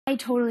I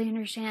totally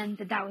understand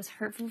that that was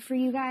hurtful for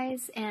you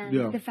guys,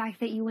 and the fact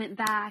that you went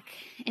back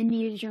and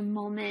needed your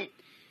moment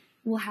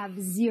will have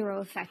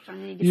zero effect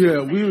on any decision.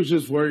 Yeah, we were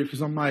just worried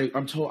because I'm like,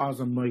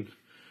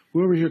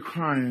 we're over here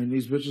crying.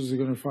 These bitches are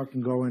gonna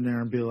fucking go in there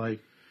and be like,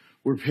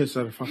 we're pissed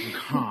at a fucking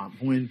comp.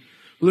 When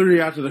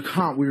literally after the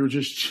comp, we were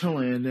just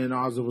chilling, and then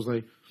Ozzy was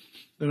like,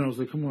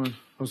 come on,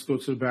 let's go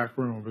to the back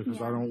room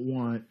because I don't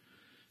want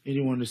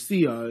anyone to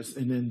see us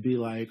and then be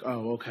like,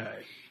 oh, okay.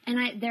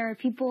 And there are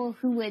people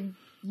who would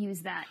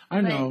use that.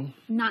 I know.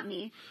 Not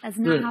me. That's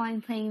not how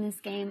I'm playing this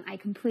game. I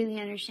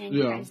completely understand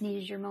you guys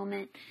needed your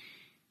moment.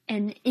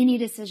 And any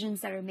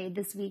decisions that are made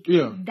this week,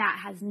 that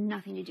has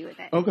nothing to do with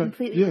it. Okay.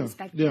 Completely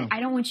respect it. I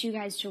don't want you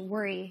guys to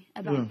worry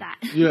about that.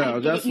 Yeah,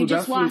 you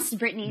just lost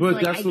Brittany.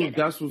 But so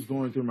that's what's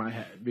going through my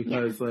head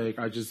because like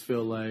I just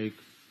feel like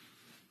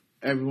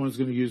everyone's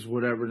going to use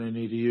whatever they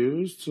need to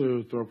use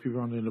to throw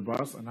people under the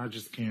bus, and I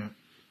just can't.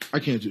 I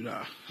can't do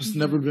that. It's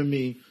never been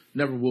me,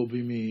 never will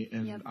be me,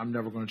 and I'm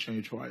never going to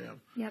change who I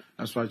am. Yep.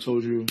 That's what I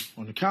told you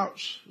on the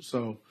couch.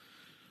 So,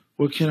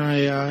 what can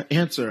I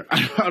answer?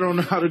 I don't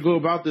know how to go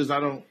about this. I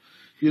don't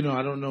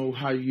know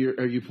how are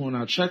you pulling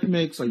out check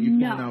mix? Are you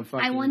pulling out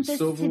fucking I want this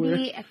silverware? to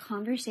be a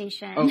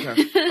conversation.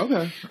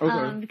 Okay.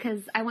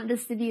 Because I want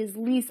this to be as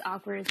least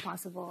awkward as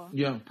possible.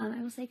 Yeah.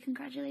 I will say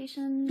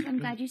congratulations. I'm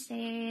glad you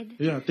stayed.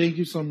 Yeah, thank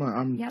you so much.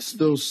 I'm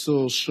still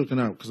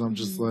shooken up because I'm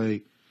just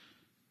like,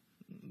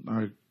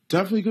 I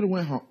definitely could have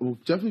went home.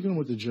 Definitely could have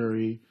went to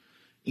jury,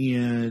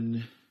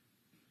 and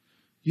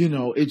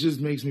it just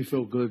makes me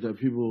feel good that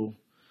people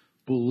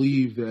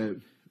believe that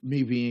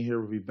me being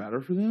here would be better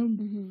for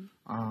them.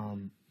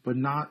 But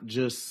not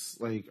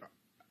just like,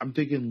 I'm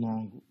thinking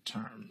long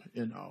term,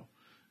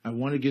 I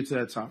want to get to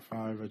that top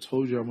 5. I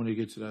told you I want to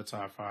get to that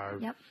top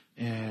 5. Yep.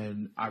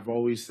 And I've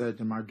always said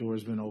that my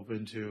door's been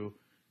open to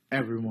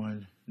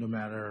everyone, no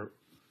matter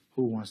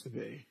who wants to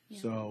be.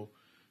 Yeah. So,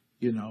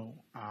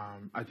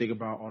 I think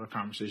about all the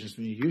conversations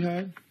me and you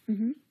had.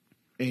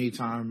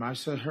 Anytime I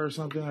heard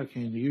something, I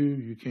came to you,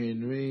 you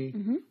came to me.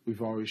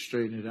 We've always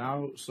straightened it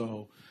out.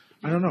 So,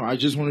 I don't know. I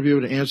just want to be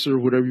able to answer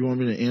whatever you want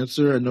me to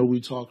answer. I know we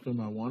talked in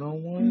my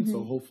one-on-one,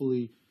 so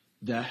hopefully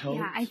that helps.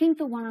 Yeah, I think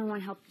the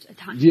one-on-one helped a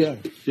ton. Yeah.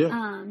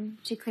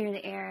 To clear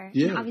the air.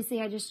 Yeah. And obviously,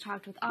 I just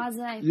talked with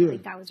Azza. I feel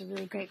like that was a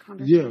really great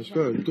conversation.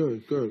 Yeah,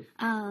 good.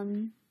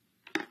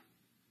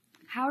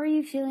 How are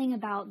you feeling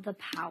about the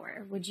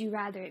power? Would you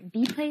rather it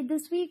be played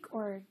this week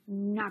or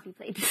not be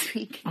played this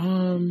week?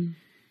 I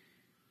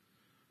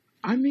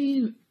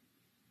mean,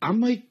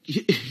 I'm like,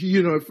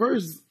 at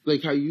first,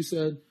 like how you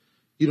said,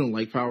 you don't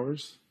like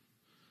powers.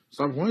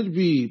 So I wanted to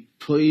be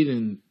played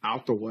and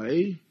out the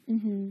way.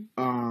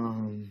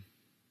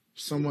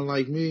 Someone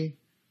like me,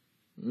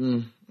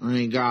 I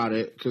ain't got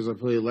it because I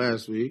played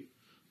last week.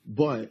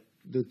 But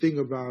the thing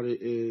about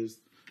it is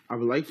I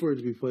would like for it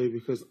to be played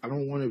because I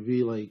don't want to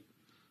be like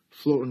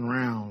floating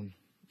around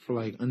for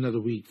like another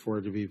week for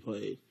it to be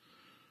played.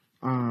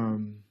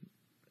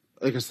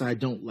 Like I said, I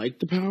don't like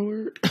the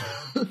power.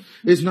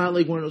 It's not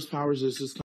like one of those powers that's just